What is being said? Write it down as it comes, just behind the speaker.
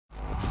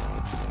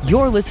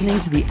You're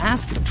listening to the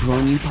Ask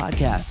Drone U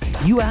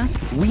podcast. You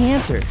ask, we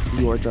answer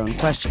your drone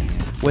questions.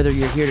 Whether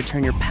you're here to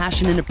turn your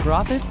passion into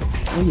profit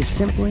or you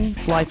simply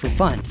fly for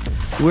fun,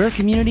 we're a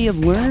community of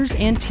learners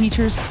and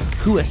teachers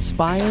who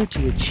aspire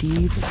to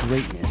achieve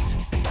greatness.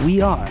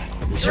 We are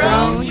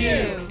Drone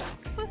U.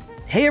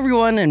 Hey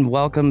everyone, and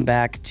welcome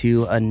back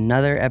to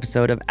another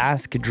episode of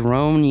Ask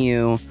Drone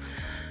U.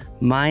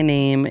 My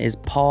name is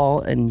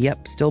Paul, and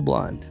yep, still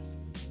blonde.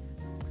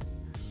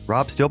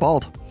 Rob, still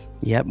bald.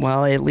 Yep,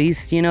 well, at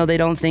least, they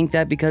don't think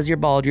that because you're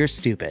bald, you're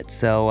stupid.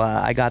 So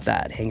I got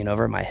that hanging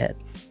over my head.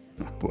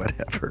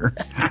 Whatever.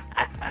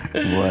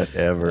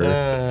 Whatever.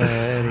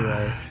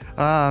 Anyway.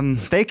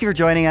 Thank you for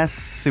joining us.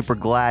 Super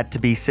glad to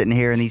be sitting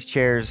here in these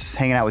chairs,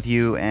 hanging out with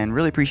you, and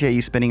really appreciate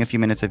you spending a few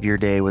minutes of your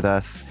day with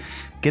us.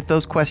 Get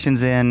those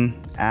questions in,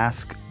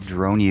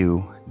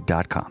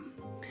 askdroneu.com.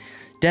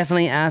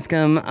 Definitely ask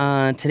them.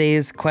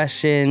 Today's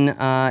question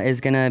is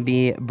going to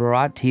be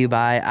brought to you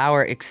by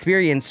our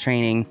experience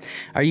training.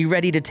 Are you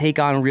ready to take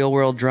on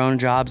real-world drone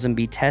jobs and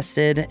be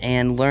tested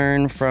and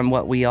learn from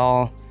what we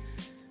all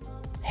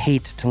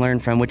hate to learn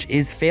from, which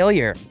is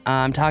failure?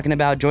 I'm talking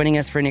about joining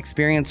us for an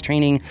experience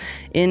training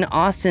in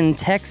Austin,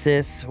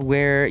 Texas,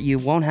 where you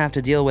won't have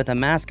to deal with a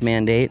mask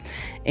mandate.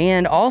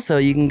 And also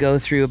you can go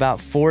through about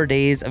 4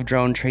 days of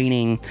drone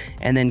training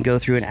and then go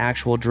through an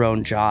actual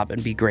drone job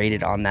and be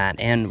graded on that.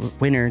 And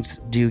winners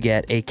do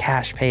get a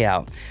cash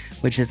payout,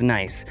 which is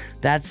nice.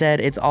 That said,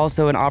 it's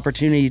also an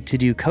opportunity to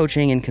do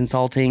coaching and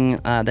consulting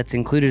that's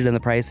included in the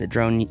price at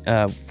drone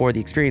for the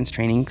experience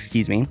training,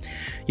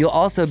 You'll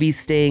also be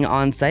staying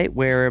on site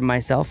where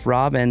myself,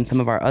 Rob, and some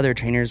of our other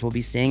trainers will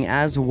be staying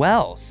as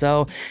well.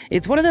 So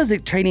it's one of those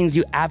trainings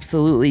you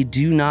absolutely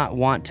do not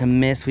want to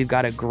miss. We've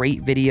got a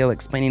great video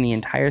explaining the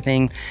entire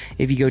thing.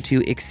 If you go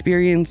to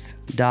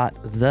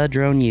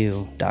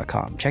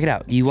experience.thedroneu.com, check it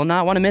out. You will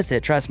not want to miss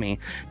it, trust me.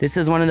 This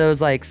is one of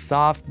those like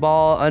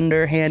softball,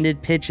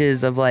 underhanded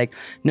pitches of like,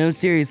 no,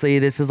 seriously,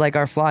 this is like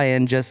our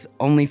fly-in, just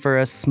only for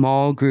a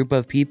small group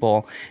of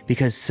people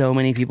because so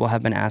many people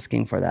have been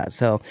asking for that.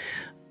 So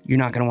you're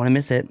not going to want to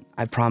miss it.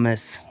 I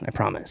promise.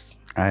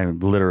 I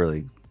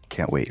literally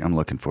can't wait. I'm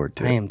looking forward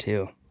to it. I am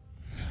too.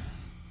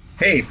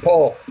 Hey,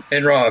 Paul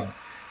and Rob.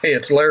 Hey,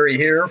 it's Larry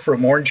here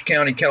from Orange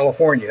County,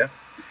 California.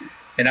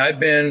 And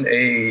I've been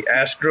a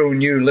Ask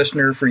Drone U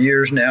listener for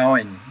years now,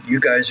 and you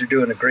guys are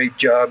doing a great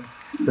job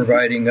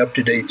providing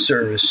up-to-date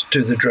service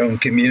to the drone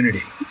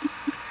community.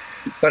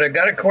 But I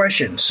got a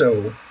question.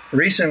 So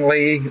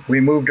recently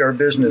we moved our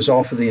business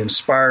off of the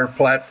Inspire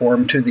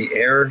platform to the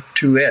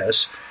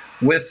Air2S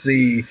with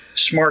the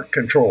smart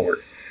controller.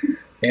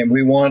 And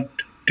we want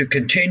to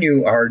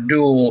continue our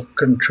dual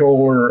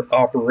controller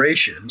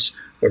operations,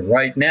 but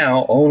right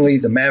now only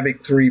the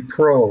Mavic 3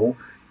 Pro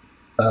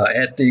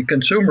at the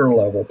consumer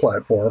level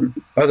platform,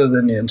 other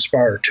than the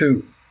Inspire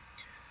 2.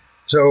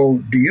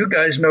 So do you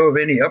guys know of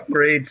any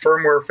upgrade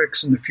firmware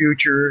fix in the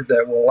future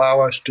that will allow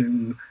us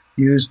to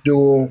use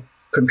dual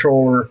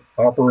controller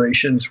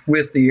operations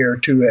with the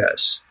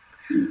Air2S?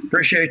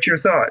 Appreciate your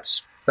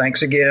thoughts.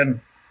 Thanks again.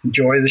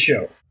 Enjoy the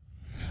show.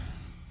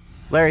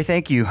 Larry,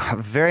 thank you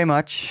very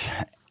much.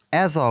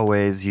 As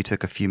always, you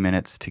took a few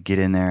minutes to get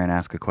in there and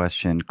ask a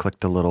question, click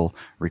the little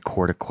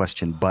record a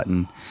question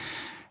button,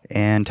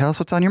 and tell us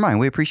what's on your mind.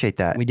 We appreciate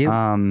that. We do.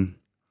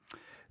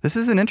 This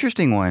is an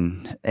interesting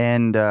one,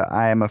 and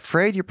I'm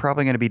afraid you're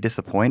probably going to be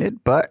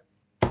disappointed, but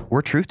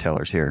we're truth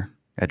tellers here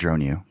at Drone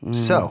U.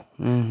 So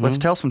let's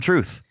tell some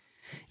truth.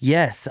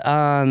 Yes.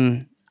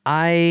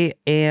 I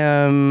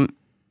am...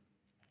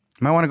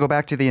 Might want to go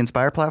back to the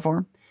Inspire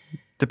platform?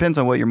 Depends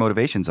on what your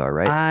motivations are,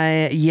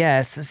 right?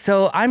 Yes.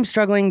 So I'm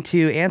struggling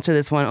to answer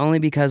this one only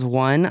because,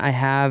 one, I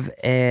have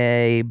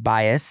a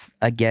bias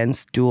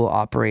against dual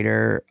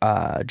operator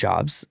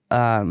jobs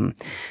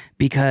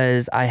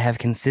because I have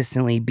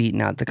consistently beaten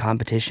out the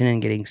competition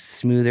and getting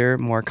smoother,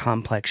 more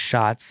complex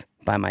shots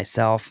by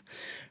myself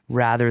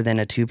rather than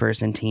a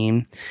two-person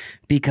team.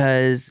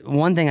 Because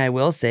one thing I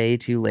will say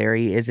to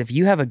Larry is if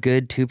you have a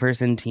good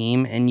two-person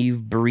team and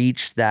you've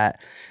breached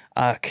that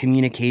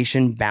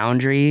communication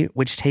boundary,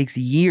 which takes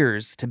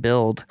years to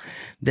build,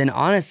 then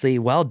honestly,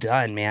 well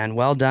done, man.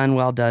 Well done.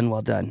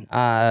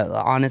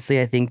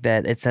 Honestly, I think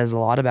that it says a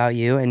lot about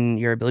you and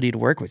your ability to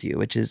work with you,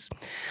 which is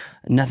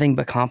nothing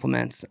but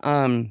compliments.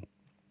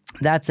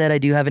 That said, I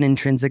do have an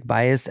intrinsic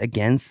bias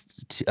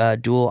against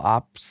dual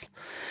ops.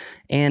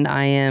 And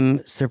I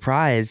am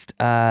surprised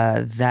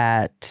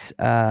that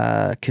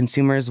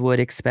consumers would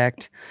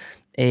expect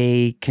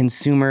a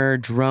consumer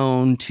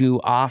drone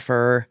to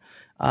offer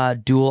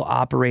dual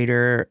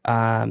operator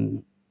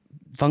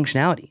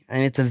functionality.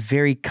 And it's a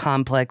very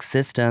complex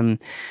system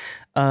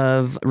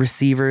of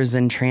receivers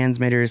and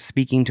transmitters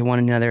speaking to one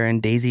another and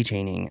daisy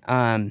chaining.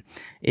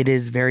 It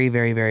is very,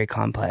 very, very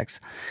complex.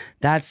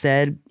 That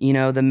said, the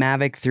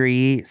Mavic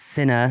 3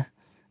 Cine,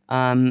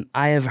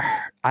 I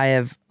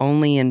have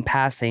only in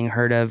passing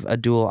heard of a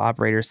dual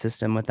operator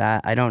system with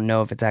that. I don't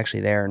know if it's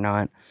actually there or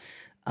not.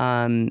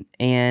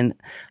 And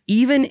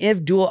even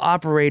if dual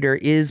operator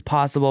is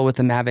possible with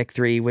the Mavic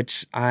 3,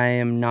 which I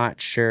am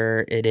not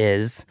sure it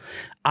is,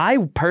 I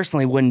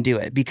personally wouldn't do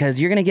it because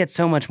you're going to get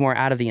so much more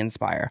out of the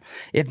Inspire.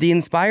 If the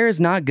Inspire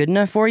is not good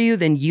enough for you,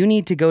 then you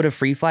need to go to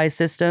FreeFly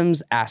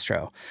Systems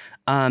Astro.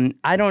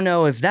 I don't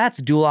know if that's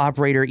dual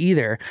operator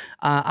either.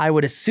 I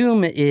would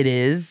assume it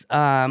is,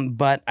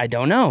 but I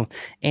don't know.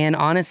 And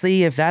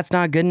honestly, if that's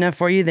not good enough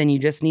for you, then you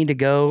just need to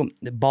go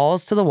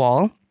balls to the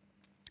wall.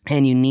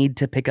 And you need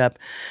to pick up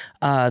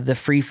the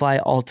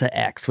FreeFly Alta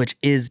X, which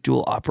is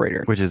dual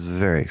operator. Which is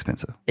very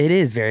expensive. It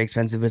is very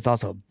expensive, but it's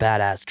also a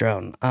badass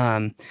drone.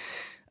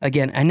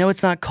 Again, I know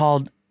it's not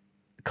called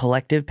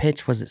collective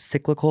pitch. Was it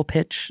cyclical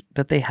pitch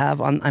that they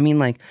have on? I mean,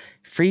 like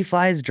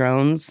FreeFly's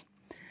drones.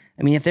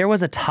 I mean, if there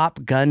was a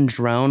Top Gun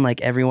drone,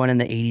 like everyone in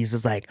the 80s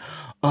was like,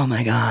 oh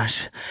my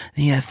gosh,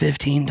 the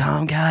F-15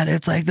 Tomcat,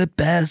 it's like the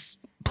best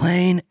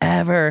plane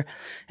ever.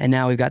 And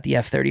now we've got the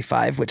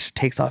F-35, which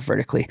takes off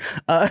vertically.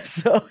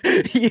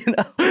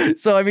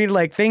 So I mean,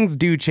 like things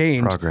do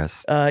change.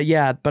 Progress.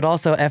 Yeah, but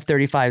also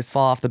F-35s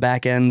fall off the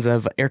back ends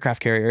of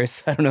aircraft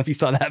carriers. I don't know if you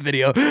saw that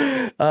video.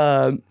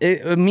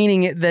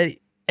 Meaning that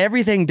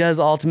everything does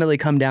ultimately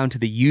come down to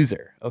the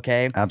user,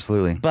 okay?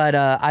 Absolutely. But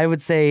I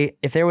would say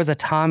if there was a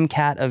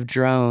Tomcat of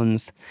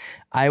drones,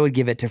 I would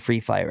give it to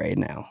FreeFly right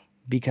now.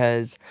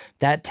 Because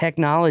that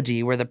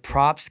technology where the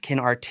props can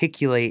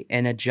articulate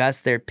and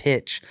adjust their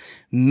pitch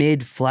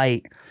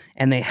mid-flight,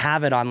 and they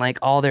have it on like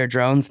all their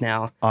drones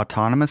now.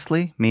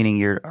 Autonomously,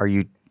 meaning are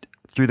you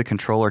through the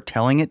controller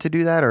telling it to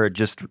do that, or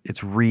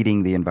it's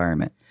reading the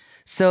environment?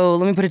 So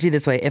let me put it to you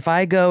this way. If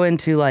I go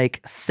into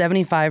like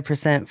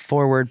 75%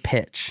 forward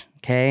pitch,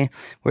 okay,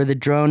 where the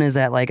drone is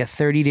at like a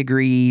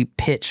 30-degree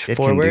pitch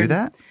forward. It can do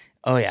that?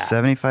 Oh, yeah.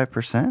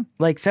 75%?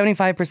 Like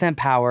 75%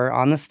 power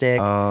on the stick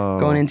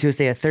going into,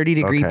 say, a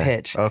 30-degree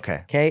pitch.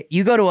 Okay.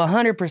 You go to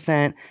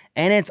 100%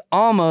 and it's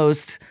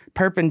almost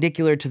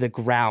perpendicular to the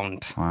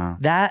ground. Wow.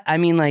 That, I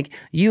mean, like,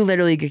 you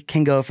literally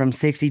can go from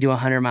 60 to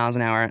 100 miles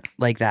an hour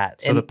like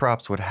that. So the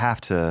props would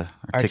have to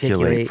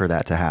articulate for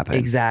that to happen.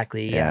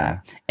 Exactly,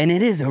 yeah. And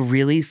it is a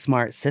really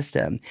smart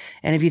system.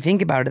 And if you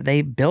think about it,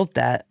 they built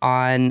that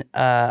on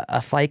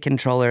a flight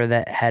controller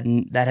that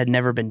had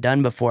never been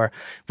done before,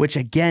 which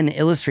again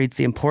illustrates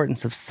the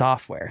importance of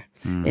software.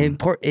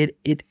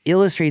 It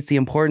illustrates the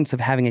importance of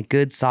having a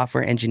good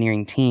software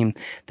engineering team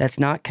that's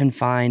not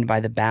confined by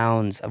the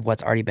bounds of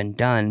what's already been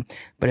done,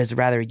 but is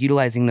rather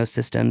utilizing those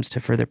systems to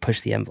further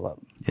push the envelope.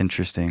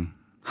 Interesting.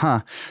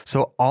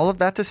 So all of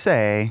that to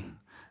say,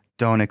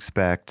 don't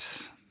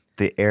expect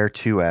the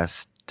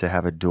Air2S to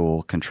have a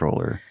dual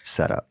controller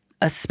setup.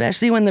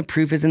 Especially when the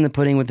proof is in the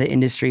pudding with the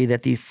industry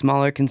that these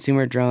smaller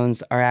consumer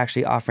drones are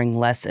actually offering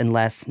less and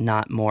less,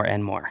 not more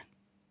and more.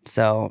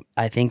 So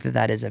I think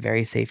that is a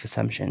very safe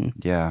assumption.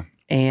 Yeah.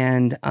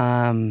 And,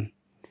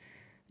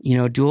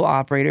 dual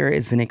operator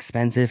is an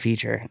expensive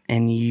feature,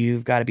 and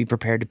you've got to be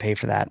prepared to pay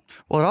for that.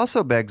 Well, it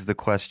also begs the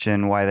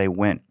question why they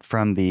went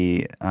from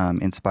the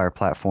Inspire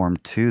platform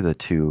to the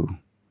Mavic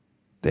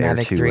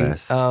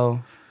Air2S. 3.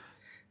 Oh.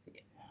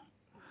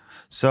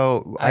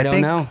 So I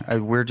don't know.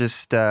 We're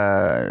just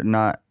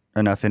not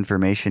enough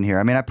information here.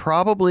 I mean,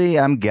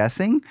 I'm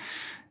guessing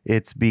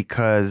it's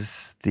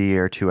because the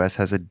Air2S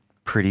has a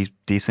pretty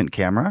decent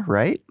camera,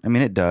 right? I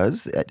mean, it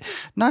does.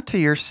 Not to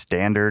your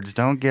standards.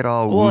 Don't get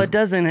all... Well, it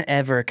doesn't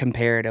ever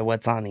compare to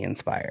what's on the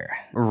Inspire.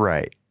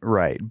 Right.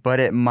 But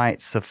it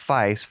might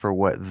suffice for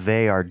what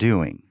they are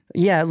doing.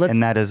 Yeah,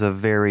 and that is a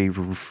very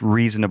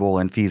reasonable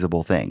and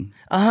feasible thing.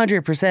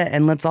 100%.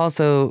 And let's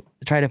also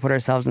try to put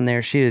ourselves in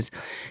their shoes.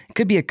 It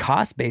could be a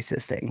cost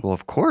basis thing. Well,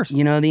 of course.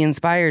 The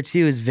Inspire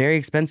 2 is very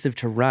expensive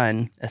to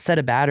run. A set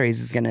of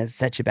batteries is going to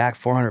set you back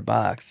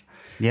 $400.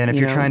 Yeah, and if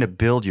you're trying to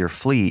build your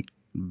fleet,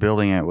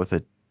 building it with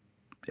an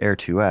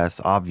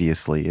Air2S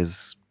obviously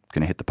is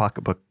going to hit the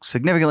pocketbook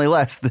significantly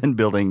less than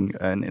building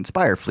an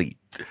Inspire fleet.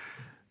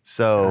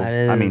 So,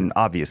 I mean,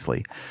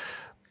 obviously.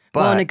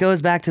 But, and it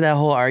goes back to that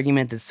whole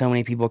argument that so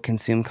many people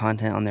consume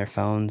content on their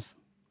phones.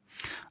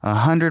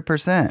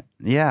 100%.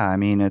 Yeah, I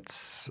mean,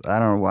 I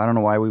don't know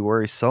why we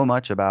worry so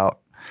much about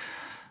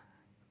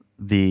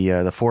the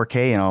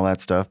 4K and all that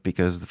stuff,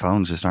 because the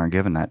phones just aren't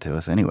giving that to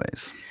us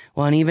anyways.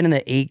 Well, and even in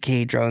the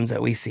 8K drones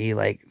that we see,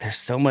 like, there's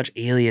so much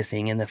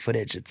aliasing in the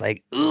footage. It's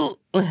like, ooh,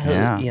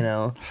 yeah.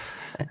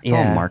 It's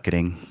all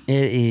marketing.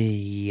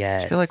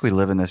 Yes. I feel like we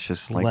live in this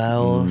just like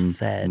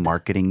said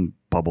marketing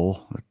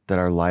bubble that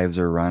our lives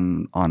are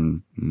run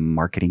on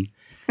marketing.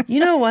 You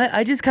know what?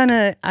 I just kind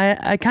of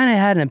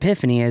had an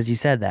epiphany as you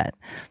said that,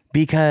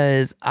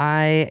 because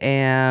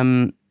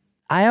I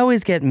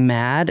always get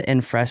mad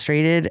and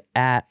frustrated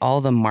at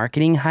all the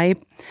marketing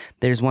hype.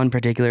 There's one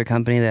particular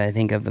company that I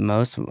think of the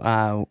most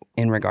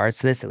in regards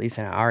to this, at least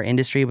in our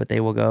industry, but they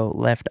will go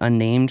left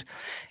unnamed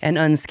and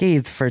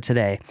unscathed for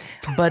today.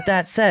 But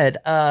that said,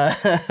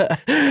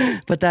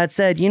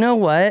 you know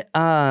what?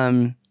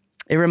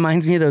 It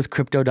reminds me of those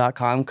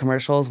Crypto.com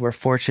commercials where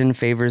fortune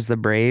favors the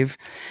brave.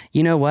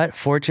 You know what?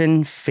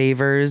 Fortune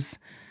favors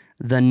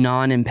the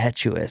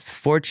non-impetuous.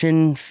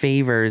 Fortune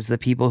favors the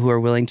people who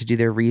are willing to do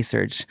their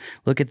research,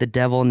 look at the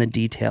devil in the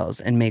details,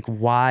 and make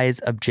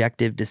wise,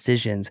 objective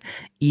decisions,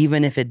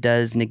 even if it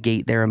does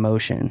negate their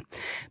emotion.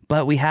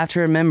 But we have to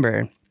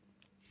remember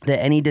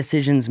that any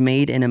decisions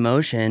made in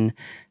emotion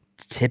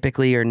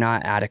typically are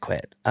not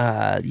adequate.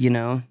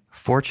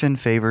 Fortune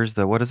favors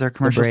what does their The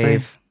commercial say?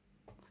 brave.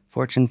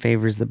 Fortune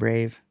favors the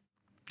brave.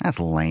 That's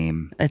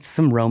lame. It's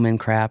some Roman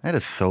crap. That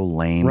is so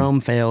lame. Rome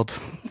failed.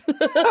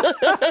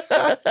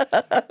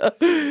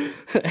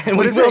 And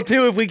we will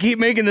too if we keep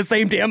making the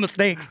same damn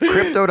mistakes.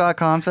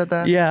 Crypto.com said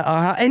that?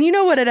 Yeah, and you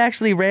know what? It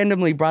actually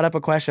randomly brought up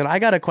a question. I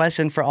got a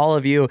question for all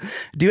of you.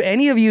 Do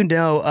any of you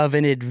know of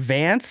an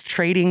advanced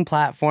trading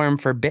platform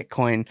for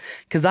Bitcoin?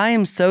 Because I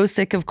am so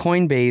sick of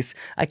Coinbase.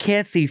 I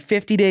can't see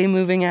 50-day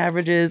moving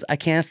averages. I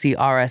can't see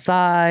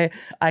RSI.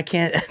 I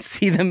can't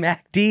see the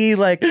MACD,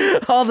 like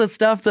all the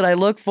stuff that I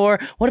look for.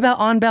 What about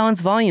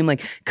on-balance volume?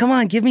 Like, come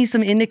on, give me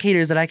some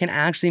indicators that I can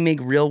actually make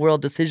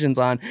real-world decisions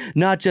on,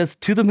 not just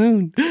to the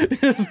moon.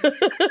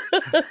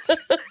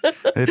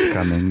 It's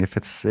coming.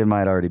 It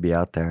might already be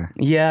out there.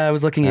 Yeah, I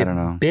was looking at don't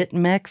know.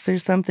 BitMEX or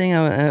something.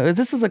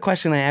 This was a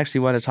question I actually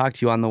wanted to talk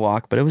to you on the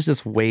walk, but it was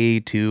just way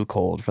too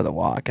cold for the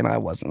walk, and I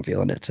wasn't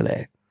feeling it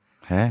today.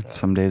 Hey,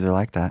 some days are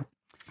like that.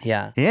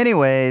 Yeah.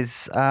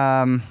 Anyways,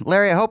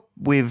 Larry, I hope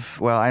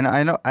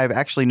I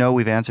actually know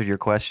we've answered your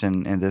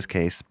question in this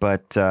case,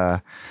 but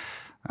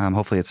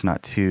hopefully it's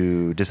not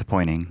too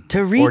disappointing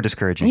or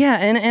discouraging. Yeah,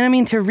 and I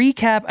mean, to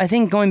recap, I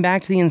think going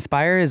back to the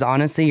Inspire is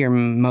honestly your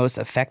most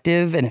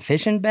effective and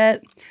efficient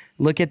bet.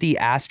 Look at the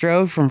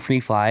Astro from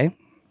FreeFly,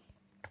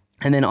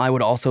 and then I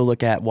would also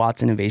look at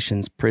Watts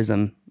Innovations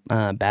Prism,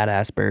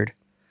 badass bird.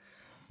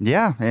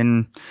 Yeah,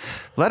 and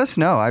let us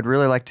know. I'd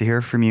really like to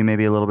hear from you,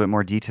 maybe a little bit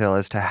more detail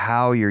as to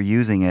how you're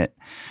using it.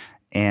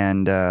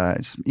 And,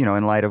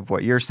 in light of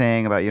what you're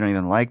saying about you don't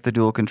even like the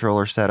dual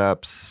controller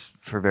setups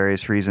for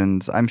various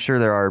reasons, I'm sure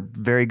there are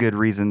very good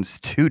reasons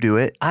to do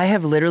it. I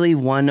have literally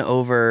won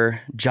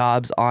over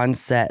jobs on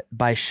set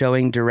by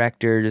showing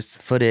directors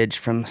footage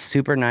from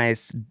super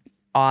nice,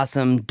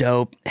 awesome,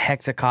 dope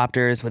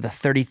hexacopters with a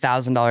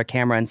 $30,000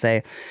 camera and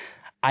say,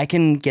 I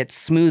can get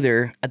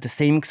smoother at the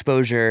same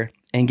exposure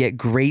and get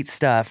great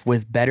stuff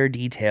with better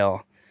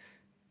detail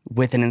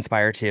with an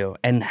Inspire 2,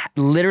 and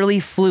literally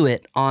flew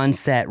it on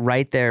set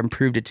right there and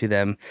proved it to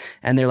them.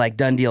 And they're like,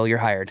 done deal, you're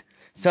hired.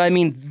 So, I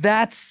mean,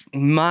 that's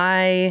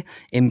my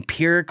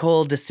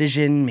empirical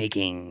decision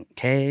making.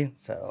 Okay.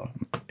 So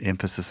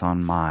Emphasis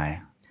on my.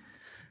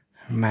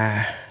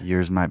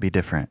 Yours might be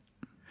different.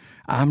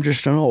 I'm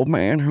just an old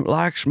man who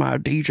likes my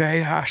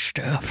DJI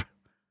stuff.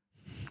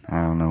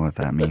 I don't know what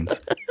that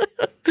means.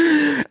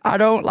 I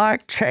don't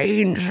like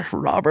change,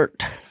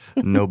 Robert.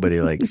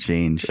 Nobody likes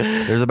change.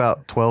 There's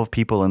about 12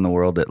 people in the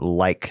world that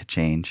like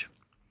change.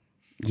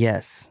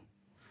 Yes.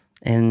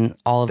 And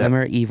all of them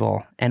are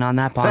evil. And on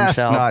that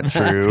bombshell, that's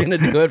not true. That's going to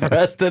do it for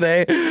us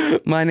today.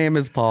 My name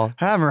is Paul.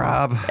 I'm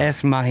Rob.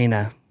 Es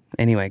Mahina.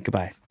 Anyway,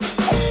 goodbye.